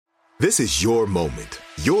This is your moment,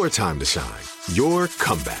 your time to shine, your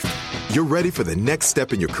comeback. You're ready for the next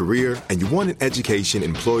step in your career, and you want an education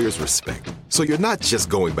employers respect. So you're not just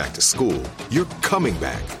going back to school, you're coming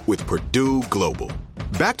back with Purdue Global.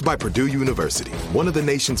 Backed by Purdue University, one of the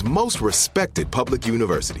nation's most respected public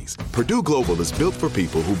universities, Purdue Global is built for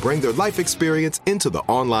people who bring their life experience into the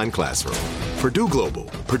online classroom. Purdue Global,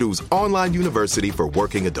 Purdue's online university for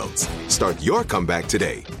working adults. Start your comeback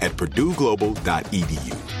today at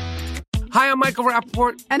purdueglobal.edu. Hi, I'm Michael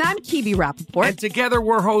Rappaport. And I'm Kibi Rappaport. And together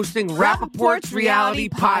we're hosting Rappaport's Reality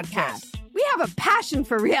Podcast. We have a passion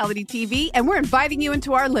for reality TV, and we're inviting you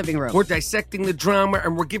into our living room. We're dissecting the drama,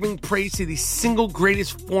 and we're giving praise to the single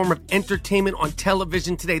greatest form of entertainment on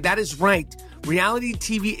television today. That is right. Reality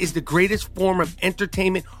TV is the greatest form of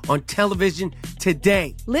entertainment on television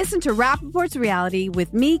today. Listen to Rappaport's Reality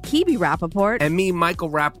with me, Kibi Rappaport. And me, Michael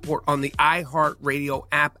Rappaport, on the iHeartRadio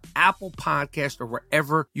app, Apple Podcast, or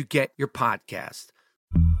wherever you get your podcast.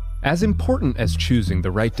 As important as choosing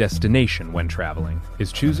the right destination when traveling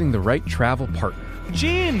is choosing the right travel partner.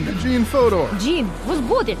 Gene Fodor. Gene, was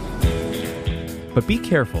будет? But be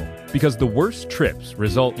careful, because the worst trips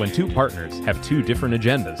result when two partners have two different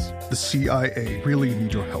agendas. The CIA really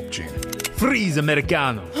need your help, Gene. Freeze,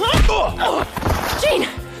 Americano. Gene,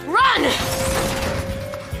 run!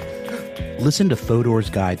 Listen to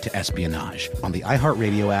Fodor's Guide to Espionage on the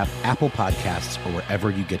iHeartRadio app, Apple Podcasts, or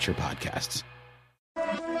wherever you get your podcasts.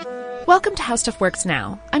 Welcome to How Stuff Works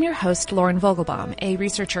Now. I'm your host, Lauren Vogelbaum, a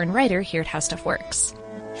researcher and writer here at How Stuff Works.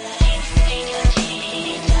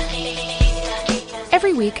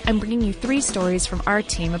 Every week, I'm bringing you 3 stories from our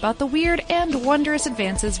team about the weird and wondrous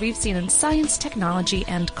advances we've seen in science, technology,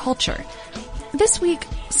 and culture. This week,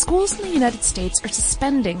 schools in the United States are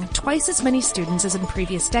suspending twice as many students as in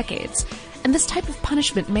previous decades, and this type of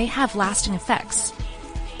punishment may have lasting effects.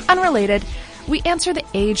 Unrelated, we answer the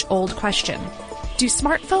age-old question: do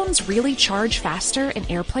smartphones really charge faster in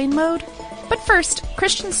airplane mode? But first,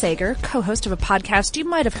 Christian Sager, co-host of a podcast you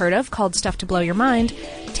might have heard of called Stuff to Blow Your Mind,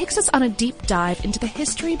 takes us on a deep dive into the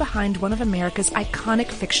history behind one of America's iconic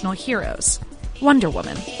fictional heroes, Wonder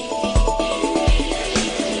Woman.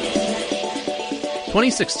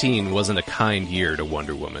 2016 wasn't a kind year to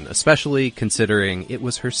Wonder Woman, especially considering it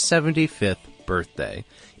was her 75th birthday.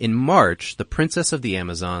 In March, the Princess of the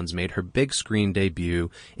Amazons made her big screen debut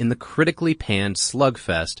in the critically panned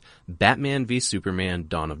slugfest Batman v Superman: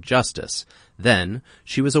 Dawn of Justice. Then,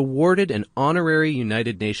 she was awarded an honorary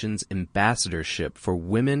United Nations ambassadorship for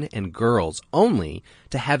women and girls, only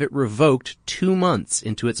to have it revoked 2 months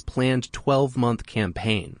into its planned 12-month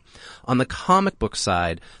campaign. On the comic book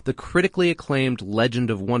side, the critically acclaimed Legend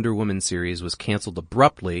of Wonder Woman series was canceled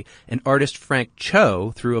abruptly, and artist Frank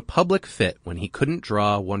Cho threw a public fit when he couldn't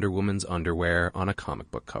draw Wonder Woman's underwear on a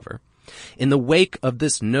comic book cover. In the wake of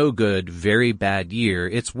this no-good, very bad year,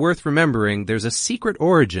 it's worth remembering there's a secret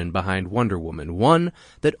origin behind Wonder Woman, one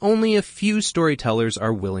that only a few storytellers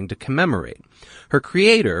are willing to commemorate. Her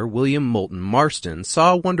creator, William Moulton Marston,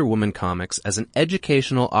 saw Wonder Woman comics as an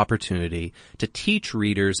educational opportunity to teach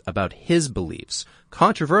readers about his beliefs,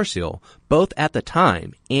 controversial both at the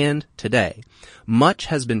time and today. Much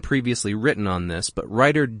has been previously written on this, but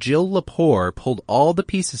writer Jill Lepore pulled all the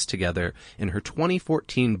pieces together in her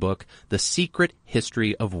 2014 book, The Secret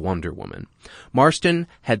History of Wonder Woman. Marston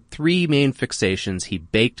had 3 main fixations he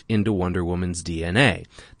baked into Wonder Woman's DNA: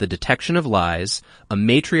 the detection of lies, a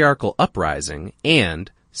matriarchal uprising,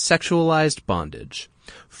 and sexualized bondage.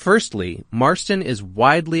 Firstly, Marston is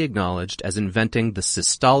widely acknowledged as inventing the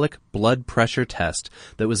systolic blood pressure test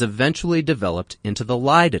that was eventually developed into the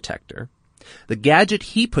lie detector. The gadget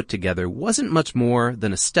he put together wasn't much more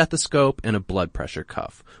than a stethoscope and a blood pressure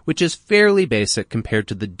cuff, which is fairly basic compared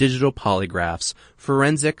to the digital polygraphs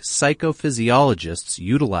forensic psychophysiologists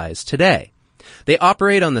utilize today. They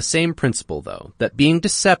operate on the same principle, though, that being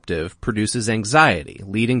deceptive produces anxiety,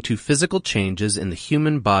 leading to physical changes in the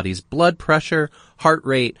human body's blood pressure, heart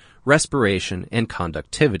rate, respiration, and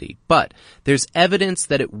conductivity. But there's evidence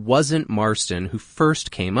that it wasn't Marston who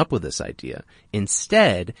first came up with this idea.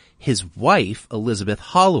 Instead, his wife, Elizabeth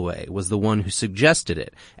Holloway, was the one who suggested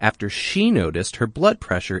it after she noticed her blood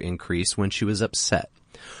pressure increase when she was upset.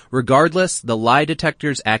 Regardless, the lie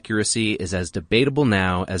detector's accuracy is as debatable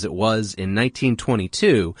now as it was in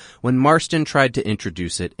 1922 when Marston tried to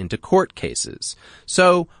introduce it into court cases.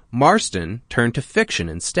 So, Marston turned to fiction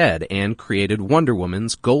instead and created Wonder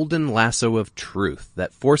Woman's golden lasso of truth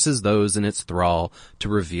that forces those in its thrall to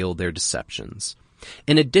reveal their deceptions.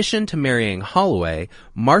 In addition to marrying Holloway,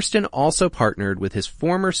 Marston also partnered with his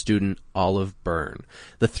former student, Olive Byrne.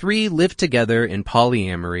 The 3 lived together in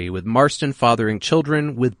polyamory, with Marston fathering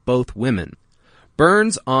children with both women.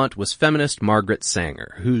 Burns' aunt was feminist Margaret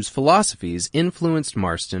Sanger, whose philosophies influenced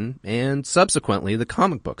Marston and subsequently the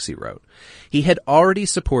comic books he wrote. He had already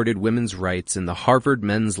supported women's rights in the Harvard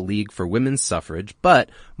Men's League for Women's Suffrage,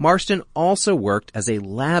 but Marston also worked as a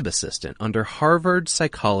lab assistant under Harvard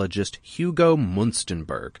psychologist Hugo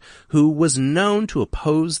Munstenberg, who was known to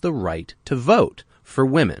oppose the right to vote for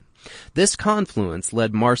women. This confluence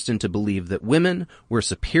led Marston to believe that women were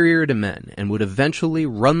superior to men and would eventually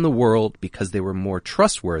run the world because they were more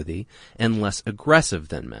trustworthy and less aggressive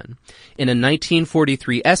than men. In a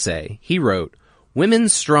 1943 essay, he wrote,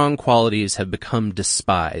 "Women's strong qualities have become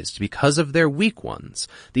despised because of their weak ones.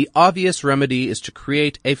 The obvious remedy is to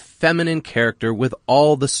create a feminine character with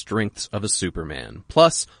all the strengths of a Superman,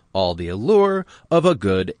 plus all the allure of a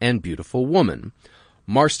good and beautiful woman."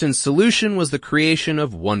 Marston's solution was the creation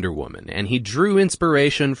of Wonder Woman, and he drew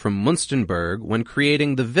inspiration from Munstenberg when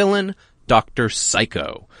creating the villain, Dr.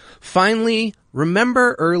 Psycho. Finally,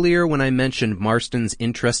 remember earlier when I mentioned Marston's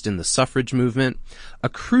interest in the suffrage movement? A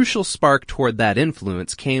crucial spark toward that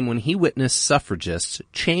influence came when he witnessed suffragists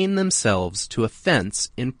chain themselves to a fence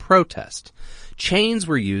in protest. Chains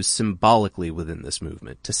were used symbolically within this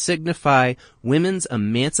movement to signify women's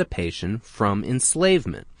emancipation from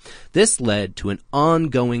enslavement. This led to an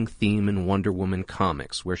ongoing theme in Wonder Woman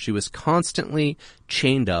comics, where she was constantly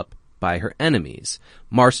chained up by her enemies.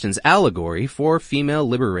 Marston's allegory for female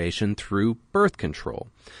liberation through birth control.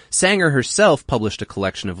 Sanger herself published a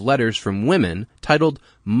collection of letters from women titled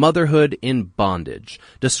Motherhood in Bondage,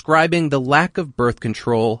 describing the lack of birth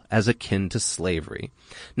control as akin to slavery.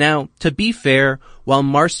 Now, to be fair, while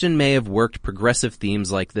Marston may have worked progressive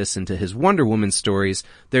themes like this into his Wonder Woman stories,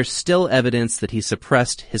 there's still evidence that he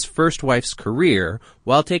suppressed his first wife's career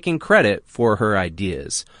while taking credit for her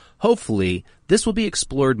ideas. Hopefully, this will be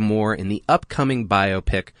explored more in the upcoming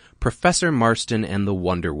biopic Professor Marston and the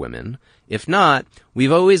Wonder Women. If not,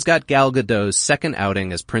 we've always got Gal Gadot's second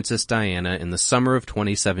outing as Princess Diana in the summer of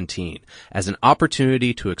 2017 as an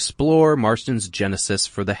opportunity to explore Marston's genesis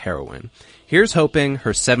for the heroine. Here's hoping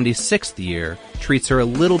her 76th year treats her a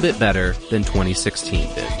little bit better than 2016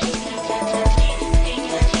 did.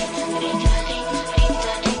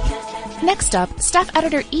 Next up, staff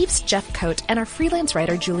editor Eves Jeffcoat and our freelance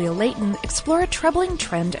writer Julia Layton explore a troubling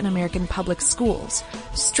trend in American public schools: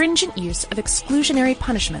 stringent use of exclusionary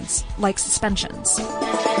punishments like suspensions.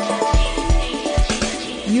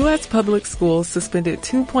 U.S. public schools suspended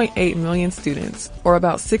 2.8 million students, or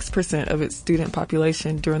about 6% of its student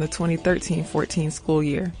population during the 2013-14 school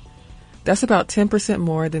year. That's about 10%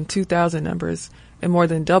 more than 2000 numbers and more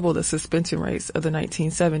than double the suspension rates of the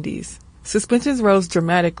 1970s. Suspensions rose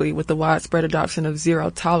dramatically with the widespread adoption of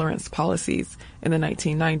zero-tolerance policies in the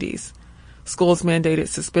 1990s. Schools mandated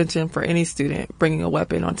suspension for any student bringing a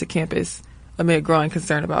weapon onto campus amid growing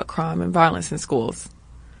concern about crime and violence in schools.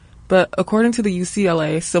 But according to the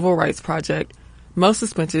UCLA Civil Rights Project, most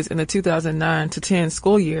suspensions in the 2009-10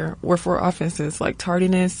 school year were for offenses like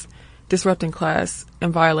tardiness, disrupting class,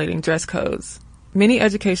 and violating dress codes. Many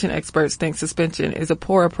education experts think suspension is a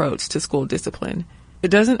poor approach to school discipline. It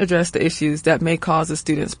doesn't address the issues that may cause a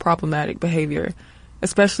student's problematic behavior,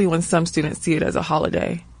 especially when some students see it as a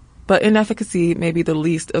holiday. But inefficacy may be the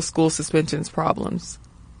least of school suspension's problems.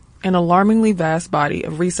 An alarmingly vast body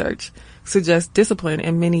of research suggests discipline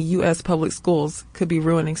in many U.S. public schools could be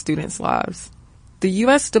ruining students' lives. The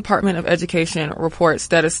U.S. Department of Education reports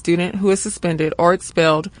that a student who is suspended or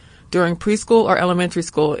expelled during preschool or elementary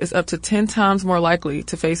school is up to 10 times more likely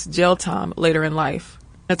to face jail time later in life.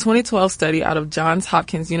 A 2012 study out of Johns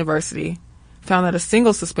Hopkins University found that a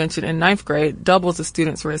single suspension in 9th grade doubles a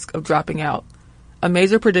student's risk of dropping out, a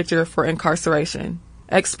major predictor for incarceration.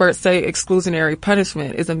 Experts say exclusionary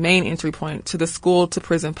punishment is a main entry point to the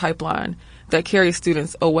school-to-prison pipeline that carries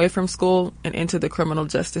students away from school and into the criminal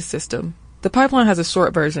justice system. The pipeline has a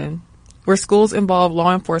short version, where schools involve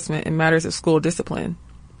law enforcement in matters of school discipline.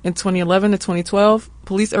 In 2011 to 2012,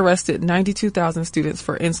 police arrested 92,000 students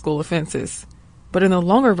for in-school offenses. But in the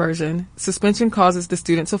longer version, suspension causes the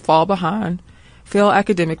student to fall behind, fail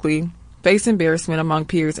academically, face embarrassment among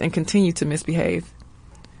peers, and continue to misbehave.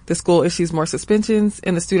 The school issues more suspensions,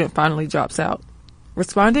 and the student finally drops out.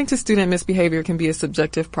 Responding to student misbehavior can be a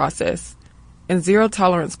subjective process, and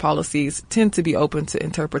zero-tolerance policies tend to be open to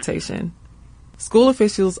interpretation. School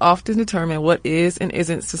officials often determine what is and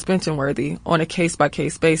isn't suspension-worthy on a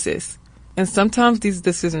case-by-case basis, and sometimes these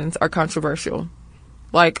decisions are controversial.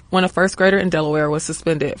 Like when a first grader in Delaware was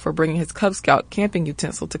suspended for bringing his Cub Scout camping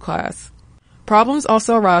utensil to class. Problems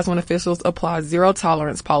also arise when officials apply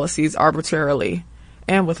zero-tolerance policies arbitrarily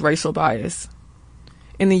and with racial bias.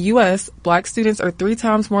 In the U.S., black students are 3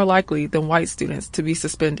 times more likely than white students to be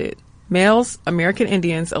suspended. Males, American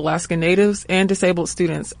Indians, Alaska Natives, and disabled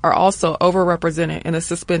students are also overrepresented in the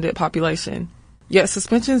suspended population. Yet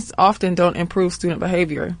suspensions often don't improve student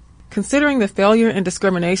behavior. Considering the failure and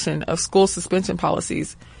discrimination of school suspension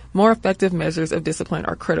policies, more effective measures of discipline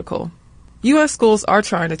are critical. U.S. schools are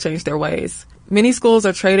trying to change their ways. Many schools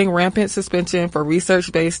are trading rampant suspension for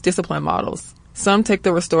research-based discipline models. Some take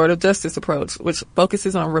the restorative justice approach, which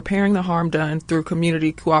focuses on repairing the harm done through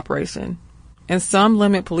community cooperation. And some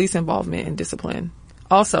limit police involvement in discipline.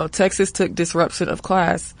 Also, Texas took disruption of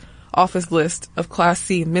class off its list of Class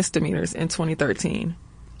C misdemeanors in 2013.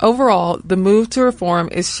 Overall, the move to reform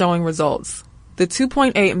is showing results. The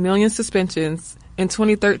 2.8 million suspensions in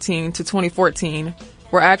 2013 to 2014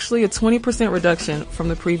 were actually a 20% reduction from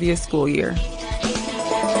the previous school year.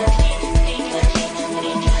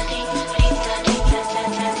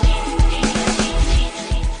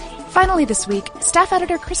 Finally this week, staff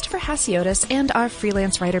editor Christopher Hasiotis and our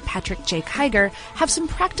freelance writer Patrick J. Kiger have some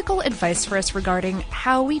practical advice for us regarding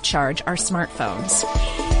how we charge our smartphones.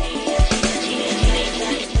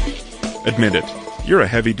 Admit it, you're a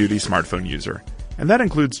heavy-duty smartphone user. And that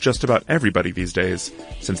includes just about everybody these days,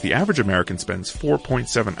 since the average American spends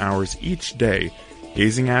 4.7 hours each day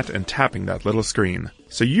gazing at and tapping that little screen.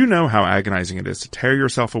 So you know how agonizing it is to tear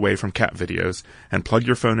yourself away from cat videos and plug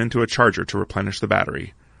your phone into a charger to replenish the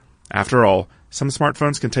battery. After all, some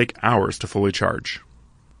smartphones can take hours to fully charge.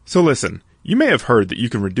 So listen, you may have heard that you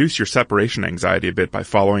can reduce your separation anxiety a bit by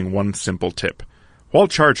following one simple tip. While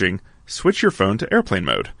charging, switch your phone to airplane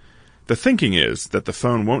mode. The thinking is that the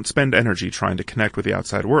phone won't spend energy trying to connect with the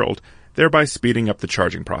outside world, thereby speeding up the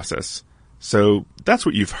charging process. So that's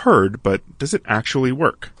what you've heard, but does it actually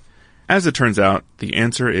work? As it turns out, the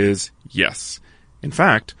answer is yes. In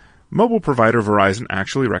fact, mobile provider Verizon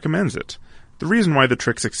actually recommends it. The reason why the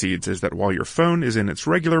trick succeeds is that while your phone is in its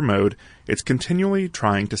regular mode, it's continually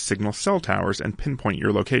trying to signal cell towers and pinpoint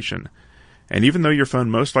your location. And even though your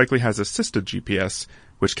phone most likely has assisted GPS,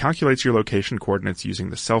 which calculates your location coordinates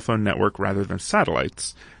using the cell phone network rather than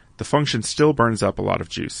satellites, the function still burns up a lot of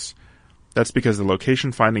juice. That's because the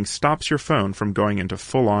location finding stops your phone from going into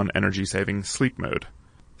full-on energy-saving sleep mode.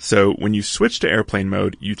 So, when you switch to airplane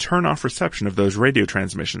mode, you turn off reception of those radio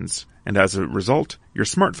transmissions, and as a result, your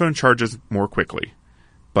smartphone charges more quickly.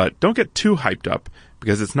 But don't get too hyped up,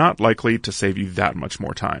 because it's not likely to save you that much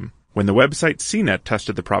more time. When the website CNET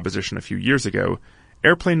tested the proposition a few years ago,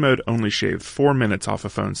 airplane mode only shaved 4 minutes off a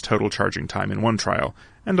phone's total charging time in one trial,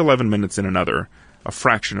 and 11 minutes in another, a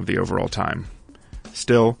fraction of the overall time.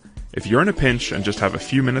 Still, if you're in a pinch and just have a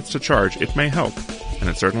few minutes to charge, it may help, and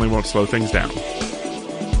it certainly won't slow things down.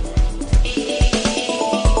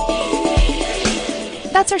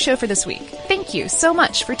 That's our show for this week. Thank you so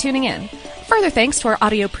much for tuning in. Further thanks to our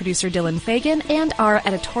audio producer Dylan Fagan and our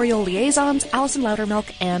editorial liaisons Allison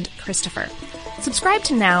Loudermilk and Christopher. Subscribe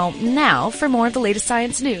to Now for more of the latest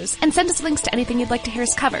science news, and send us links to anything you'd like to hear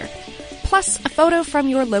us cover. Plus, a photo from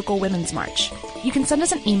your local Women's March. You can send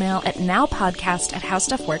us an email at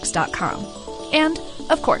nowpodcast@howstuffworks.com. And,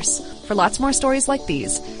 of course, for lots more stories like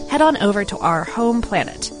these, head on over to our home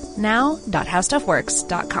planet,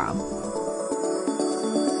 now.howstuffworks.com.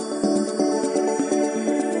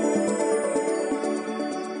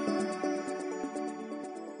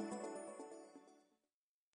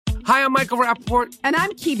 Hi, I'm Michael Rappaport. And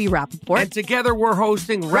I'm Kibi Rappaport. And together we're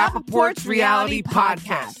hosting Rappaport's Reality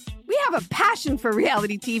Podcast. We have a passion for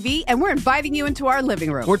reality TV, and we're inviting you into our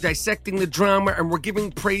living room. We're dissecting the drama, and we're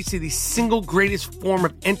giving praise to the single greatest form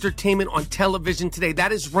of entertainment on television today.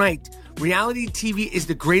 That is right. Reality TV is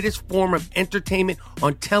the greatest form of entertainment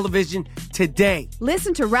on television today.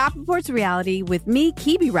 Listen to Rappaport's Reality with me,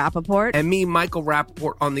 Kibi Rappaport. And me, Michael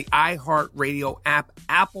Rappaport, on the iHeartRadio app,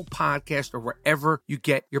 Apple Podcast, or wherever you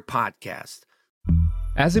get your podcast.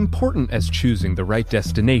 As important as choosing the right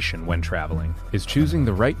destination when traveling is choosing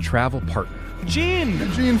the right travel partner. Gene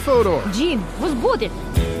Fodor. Gene, was будет?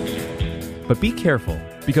 But be careful,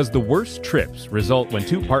 because the worst trips result when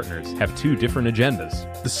two partners have two different agendas.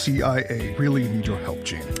 The CIA really need your help,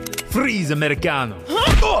 Gene. Freeze, Americano.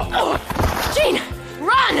 Gene,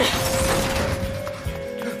 run!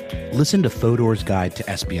 Listen to Fodor's Guide to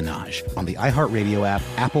Espionage on the iHeartRadio app,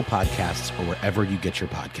 Apple Podcasts, or wherever you get your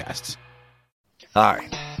podcasts. Hi,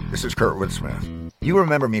 this is Kurtwood Smith. You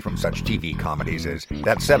remember me from such TV comedies as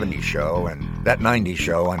That 70s Show and That 90s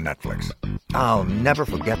Show on Netflix. I'll never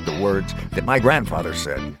forget the words that my grandfather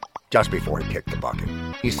said just before he kicked the bucket.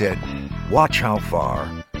 He said, "Watch how far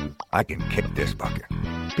I can kick this bucket."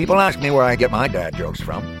 People ask me where I get my dad jokes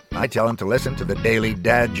from. I tell them to listen to the Daily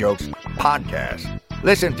Dad Jokes podcast.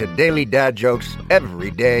 Listen to Daily Dad Jokes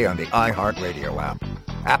every day on the iHeartRadio app,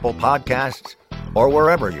 Apple Podcasts, or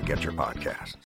wherever you get your podcasts.